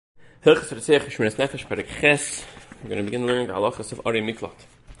Halacha nefesh perek ches. We're going to begin learning the halachas of Arei Miklot.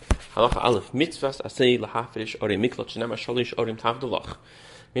 Halacha Aleph, mitzvahs asei lahafrish Arei Miklot, shenema shalish Arim tavdolach.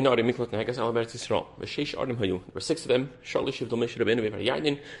 Min Arei Miklot nehegas al Eretz Yisrael. V'sheish Arim hayu. There were 6 of them. Shalish hivdol Moshe Rabbeinu v'Var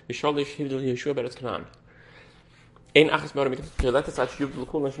Yadin. V'shalish hivdol Yeshua beretz Canaan. Ein achas me'Arei Miklot. V'letas ad shivdol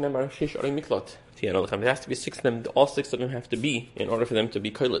kula shenema sheish Arei Miklot. There has to be 6 of them. All 6 of them have to be in order for them to be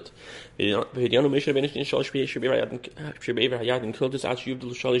koilet. V'hidyanu Moshe Rabbeinu shalish v'Var Yadin kultus ad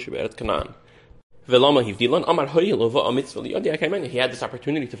shivdol shalish beretz Canaan. He had this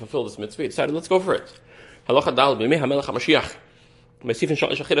opportunity to fulfill this mitzvah. He decided, let's go for it. Halacha dal b'mei hamelech hamashiach. Mesifin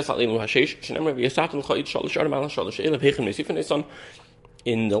shalish achiras aleinu hashesh. Shenemar v'yasatu l'cha'id shalish arim ala shalish elav heichin mesifin eson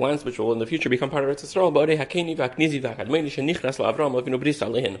in the lands which will in the future become part of Eretz Yisrael. Ba'arei hakeni v'haknizi v'hakadmeini shenichnas la'Avram avinu b'ris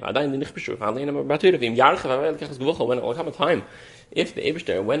alehin. V'adayin l'nichbishu v'aleinu b'atur v'im yarcha v'avel kechas gvuchel. When it will come a time, if the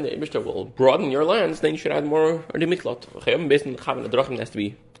Eibishter will broaden your lands, then you should add more Arei Miklot. Based on the Chavan Adrachim, has to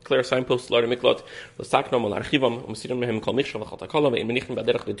be clear signposts Arei Miklot. L'saknom l'archivam u'mesirim mehem kol michshav l'chaltakala ve'im menichim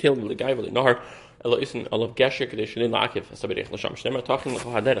b'aderech l'til l'gai v'linahar elo isen olav gesher k'dei shelin la'akiv asabirich l'sham shnemer tachin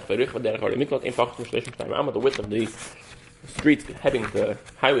l'chol haderech v'rich v'aderech Arei Miklot ein fachos m'shleishim shtayim amma. The width of the streets heading to the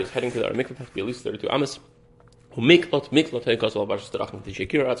highways heading to the Arei Miklot has to be at least 32 amas. Miklot because all bars strachim the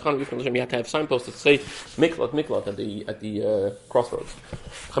shekira atzchan v'ifnei you have to have signposts that say Miklot at the crossroads.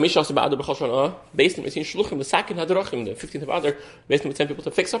 Chamisha Sabad b'chol shana based on missing shluchim the sakin hadrachim the 15th of Adar based on send people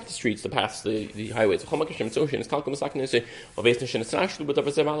to fix up the streets, the paths, the highways. Chomakashim tzoshin is talking the sakin say or based on shenasrashlu but of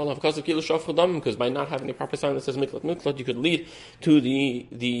zemal because of kilu shaf chodam because by not having a proper sign that says Miklot you could lead to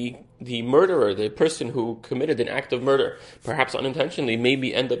the murderer, the person who committed an act of murder, perhaps unintentionally,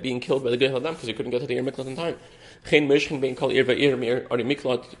 maybe end up being killed by the Gehel Dam because he couldn't get to the Miklot in time. When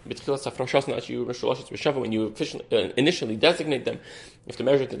you initially designate them, you have to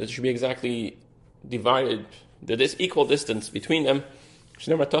measure that there should be exactly divided, this equal distance between them.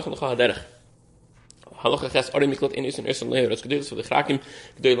 Halacha ches Arei Miklot in isen ersten leher as gedeeles for the chrakim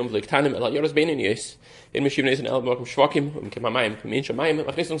gedeelem v'lektanim el ha'yoros beinen yes in meshiven isen el b'makom shvakim kemamayim kemin shamayim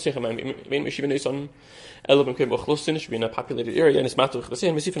machnisun sich amayim in meshiven isen el b'makom b'chlusin should be in a populated area and esmatu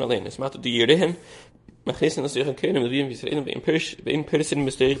chesehen mesifin alein esmatu di yirehen machnisun sich keinem v'yim v'yisraelim v'im perisin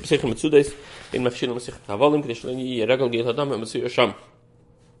b'seichen mitzudes in mafshilim b'seichen tavalim k'deshleni yiragel geit hadam v'metzu yasham.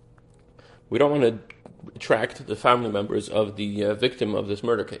 We don't want to attract the family members of the victim of this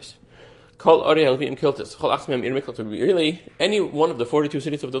murder case. Kol Arei Halvim Kiltis. Chol Achmem Ir Miklot. Really, any one of the 42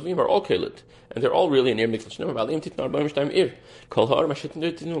 cities of the Levim are all Kilit, and they're all really in Ir Miklot. Shneimar Valim Titn Arba'im Shtayim Ir. Kol Ha'ar Mashitin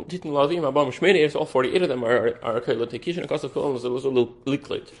Titn Lavim Arba'im Shmeini Ir. So all 48 of them are Kilit. Kishin Akas of Kol was a little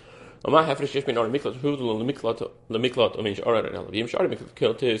Liklit. Oma Hafresh Yesh Ben Arei Miklot. Who the Miklot? I mean, Arei Halvim. Arei Miklot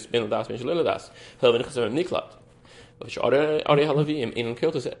Kiltis Ben Ladas Ben Shalil Ladas. Hel Ben Chesem Miklot. Arei Halvim in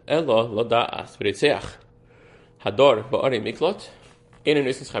Kiltis Ella Ladas V'Ritzeach Hador Ba'arei Miklot. In an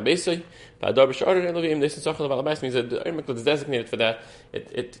instance, means that the Arei Miklot is designated for that.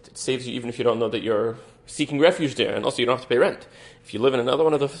 It saves you even if you don't know that you're seeking refuge there, and also you don't have to pay rent. If you live in another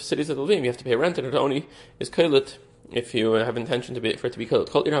one of the cities of the Levim, you have to pay rent, and it only is koilet if you have intention for it to be koilet.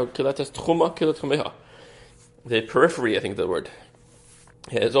 The periphery, I think the word.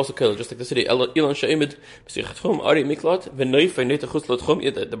 Yeah, it's also koilet, just like the city. The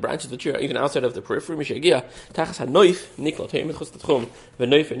branches that you are even outside of the periphery. The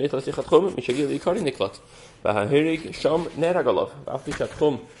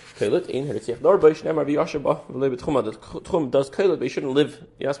does koilet, but you shouldn't live.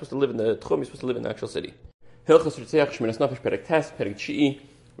 You're not supposed to live in the tchum. You're supposed to live in the actual city.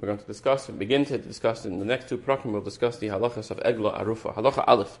 We're going to discuss and begin to discuss in the next 2 prakim. We'll discuss the halachas of Egla Arufa. Halacha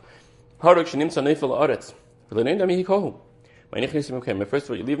Aleph. Haruk shenimtza neifel la'aretz. V'lenein dami hikohu. First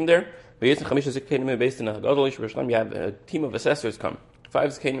of all, you leave him there. Based in Hagadol, you have a team of assessors come.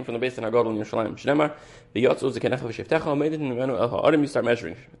 5 came from the base in Hagadol in Yerushalayim. Shnemar, the Yatzu zekenecha v'sheftecha, made it in Menu el ha'arim. You start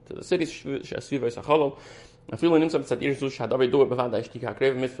measuring to the cities. Shasviva isachalol. Even if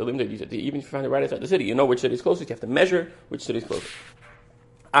you find it right outside the city, you know which city is closest. You have to measure which city is closest.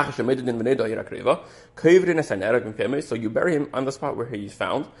 So you bury him on the spot where he is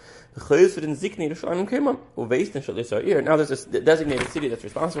found. Now there's this designated city that's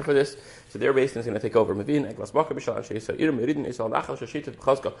responsible for this, so their base is going to take over. All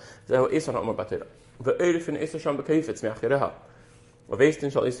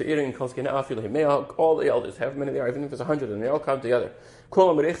the elders, however many there are, even if there's 100, and they all come together.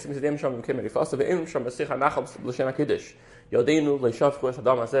 What does it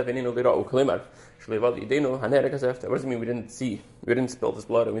mean we didn't see? We didn't spill this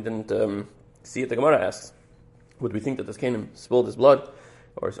blood, and we didn't see it. The Gemara asks, would we think that this Canaan spilled his blood?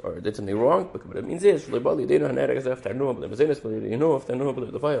 or did something wrong, but what it means is they know if they're no business, you know if they're no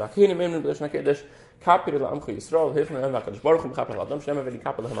the fire kine men das nakedes kapitel am Yisrael hilft mir einfach das Baruch im kapitel Adam stemmen wir die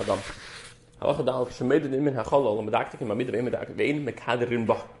kapitel haben Adam auch da auch schmeide in hachal und bedakte immer mit in mekaderin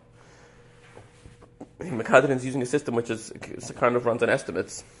ba Mekaderin is using a system which is kind of runs on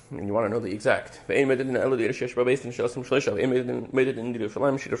estimates, and you want to know the exact. Ve'ein made it in the elevator, shesh based in Shelsum Shlisha. Ve'ein made it in the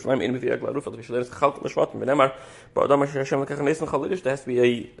Yerushalayim, Yerushalayim in Miviyah Glarufat, V'shalayim Chalt L'Shvatim. V'nemar, Ba'adam Hashem L'Kach Nesan Chalidish. There has to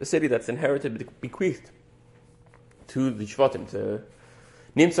be a city that's inherited, bequeathed to the Shvatim. To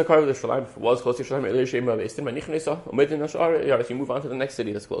Nim Sakar L'Shalayim was close to Yerushalayim. Elir Shem Ba'Veistin. V'nich Nesa. Umid in Ashar. Yaris, you move on to the next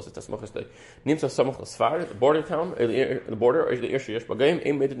city that's closest. That's Machas. Nim Sasamach L'Sfar, the border town, the border, or the Yerusha Yesh B'Gayim.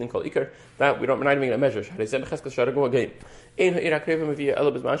 Ein made it in Kol Iker. That we're not even going to measure. Harezem Cheskas Shara go again. In Ha'ir HaKrevim via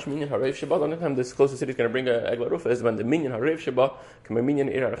Elabaz Mash Minyan Harev Sheba. The only time this closest city is going to bring a Eglarufa is when the Minyan Harev Sheba come a Minyan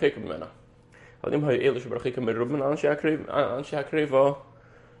Ir HaRachekim Mena. Hadim Ha'ir Elish B'Rachekim Merubman Anshe HaKreva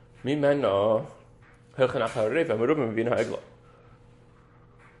Mimena Hechanach Harev Merubman Vina Ha'egla.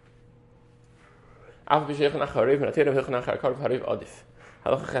 Af B'Shechanach Harev Naterev Hechanach HaKarv Harev Adif.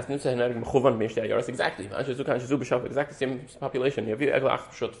 Halacha Chas Nimsa Henerg Mechuvan Ben Shtei Yaros exactly. Anshe Zukan B'Shav exactly the same population. You have Egla Ach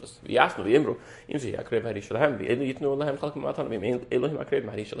B'Shutvus. V'Yasnu V'Imru Imzi HaKrev Hari Shalhem V'Eli Yitnu Lahem Chalkim Matana V'Im Elohim HaKrev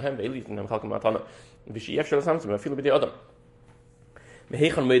Hari Shalhem V'Eli Yitnu Lahem Chalkim Matana V'Shiyef Shal Samsim V'Afilu B'Dei Adam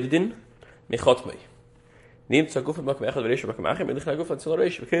Mehechan Meidin Mechotmei Nimsa Gufa B'Kam Echad V'Reish B'Kam Achim Elichna Gufa Tzil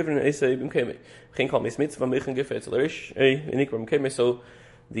Reish V'Kevrin Esei B'Mkemei V'Chein Kal Meis Mitzvah Mechan Gufa Tzil Reish V'Nik B'Mkemei. So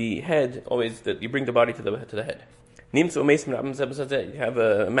the head always you bring the body to the head. You have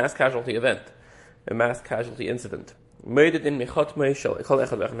a mass casualty event, a mass casualty incident. Each one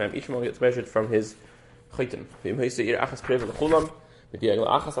gets measured from his chitin. If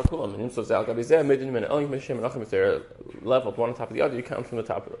they're leveled one on top of the other, you count from the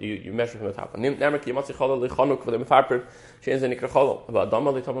top, you measure from the top.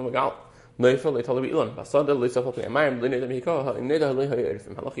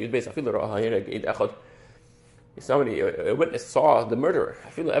 Somebody, a witness saw the murderer. I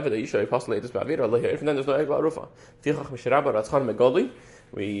feel evident you should postulate this bavira later. If then there's no egla rufa. There's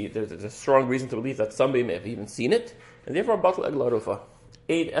a strong reason to believe that somebody may have even seen it, and therefore battle egla rufa.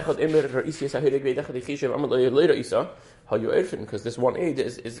 Because this one aid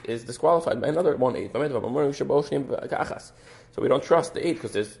is disqualified by another one aid. So we don't trust the aid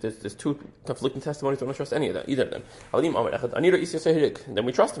because there's two conflicting testimonies. We don't trust any of that, either of them. Then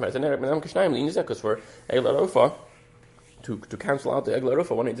we trust him as because for egla rufa to cancel out the egla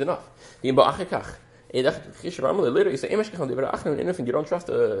rufa, one aid is enough. You don't trust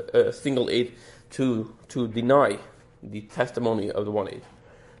a single aid to deny the testimony of the one aid.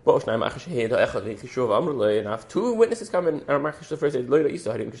 And have two witnesses come in and the first aid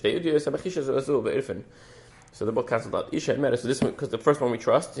so they're both cancelled out. Isha and Mera. So this one, because the first one we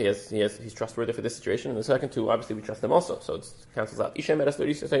trust, he's trustworthy for this situation, and the second two, obviously, we trust them also. So it cancels out. Isha Mera.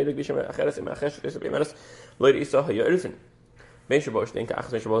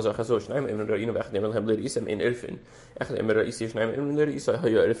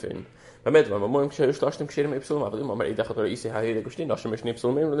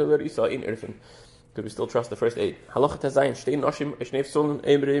 Could we still trust the first aid? Halacha Tazayin Shtei Nashim Shnei Psulim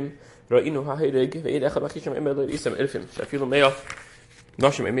Emrim Ra'inu HaHeirig Ve'ed Echad Machishim Emer Isam Erfim Shafilu Meya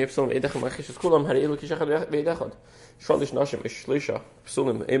Nashim Emir Psulim Ve'ed Echad Machishis Kulam Hari'ilu Kishachad Ve'ed Echad Shalish Nashim Shlisha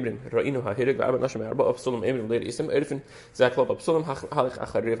Psulim Emrim Ra'inu HaHeirig Ve'abad Nashim Arba Psulim Emrim Leir Isam Erfim Zaklab Psulim Halich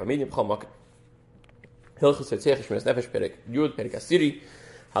Acharev Amidim Chalmak Hilchus Tzech Shmeres Nefesh Perek Yud Perek Asiri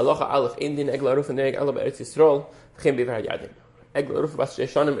Halacha Aleph Indin Egla Ruf Neg Alab Eretz Yisrael V'chem Bevar Yadim. Egla Rufa Bas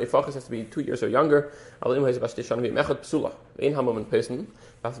Shanim, if Fachas has to be 2 years or younger, Alim has Bas Shanim, Mechad Psula, ein Hamam person,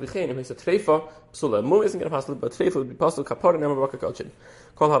 Bas Bichenim, he's a Trefa, Psula. Mum isn't going to pass, but Trefa would be possible, Kapar and Namabaka Kalchin.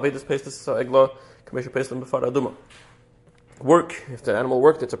 Call Havedis Pestis, so Egla, Commission Pestin before Aduma. Work, if the animal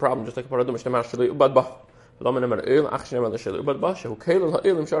worked, it's a problem, just like Paraduma, Shnamashali, Ubadba. Laman Eil, Action and the Shell, Ubadba, Shahu Kail,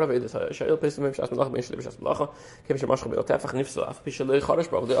 Elim Sharavedis, Shail Pestim, Shas Malach, Bench, Shas Malacha, Kemish Mashka, Tefach, Nifsa, Pishale, Kharish,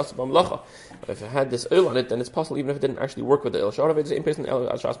 probably Asabam Lacha. If it had this oil on it, then it's possible even if it didn't actually work with the oil. Sharavedis, in person, El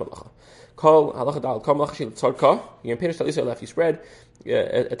Shas Malacha. Call Halacha Dal, Kam Lachashil, Tzarka, you can Pinish Talisa left, you spread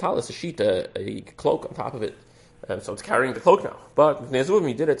a talis, a sheet, a cloak on top of it. So it's carrying the cloak now. But Nezuvim,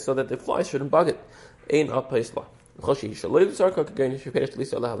 he did it so that the flies shouldn't bug it. Ein up Pesla. Choshi Shalil Sarka again, if you pay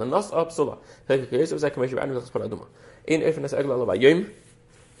Talisa Allah, the Nas up Sula. Take a case of Zakamation Animals Paraduma. In Efinas Egla by Yim.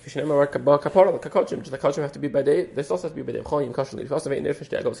 Fishnema Kapara, the Kakochim, just the Kakochim have to be by day, they also have to be by day. Choyim Kashal, if also in Efish,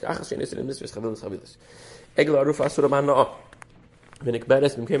 the Egos Achas, and in this is Havilis. Egla Rufa Suramana. When ik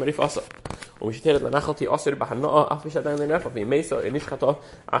beres bim kemer ifasa. We should tell the nachalti aser bahana afisha dan lenaf of mesa inishkata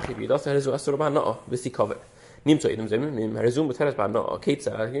achi bidas er zo aser bahana visi cover. נמצא איתם זמם, הרזום בתרס בענה,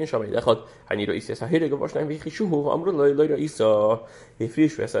 קיצה, הנה שם ידחת, אני לא איסס, ההירג ובשניים ויחישוהו, ואמרו לו, לא איסה,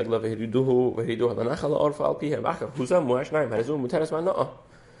 הפריש ועסק לה, והרידוה לנחל העורף על פיהם, ואחר הוזמו השניים, הרזום בתרס בענה.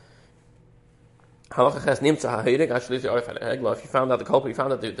 Halacha ches nimtza ha'hirig, actually, if you found out the culprit, you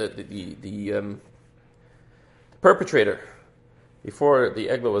found out the perpetrator before the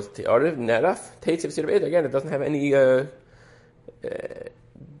egla was te'ariv, neraf, teitziv sirbeid. Again, it doesn't have any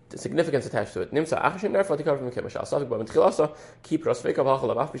significance attached to it. Nimtza achashin neraf, latikar from kemashal. Safik ba mitchilasa, keep rasveka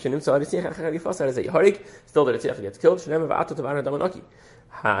v'achal avach, bishin nimtza arisich achar yifasa, as a harig, still the ritzich gets killed, shenem v'atu tavana damanaki.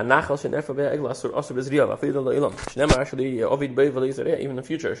 Ha'nachal shenerfa be'egla asur b'zriya, v'afid al-ilam. Shenem actually, ovid b'ei v'leizareh, even in the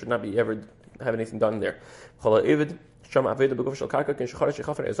future, should not be ever have anything done there. Chala Evid, Sham Aveda Beguf Shal Karka, Ken Shachar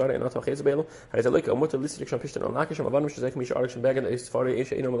Shechafar Ezara, and Otah Chezebelo, and Ezalika, Mutter Listik Sham Pishtan on Lakish, Mavan Mishazek Misha Arisham Bagan, Isfari,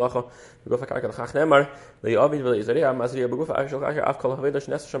 Esha Ino Malacha, Beguf Karka, Chachnemar, the Avid Velizaria, Mazria Beguf Ashal Karka, Afkal Haveda,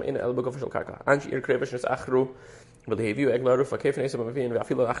 Shnes Sham in El Beguf Shal Karka, Anchi Ir Krevish, Achru, Velihavu, Egla Rufa, Kefin Esam Avin,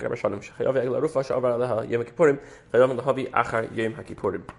 Vafila Achar Bashanim, Shachayav Egla Rufa, Shavar Alaha, Yom Kippurim, Chayam the Havi, Achar Yom HaKippurim.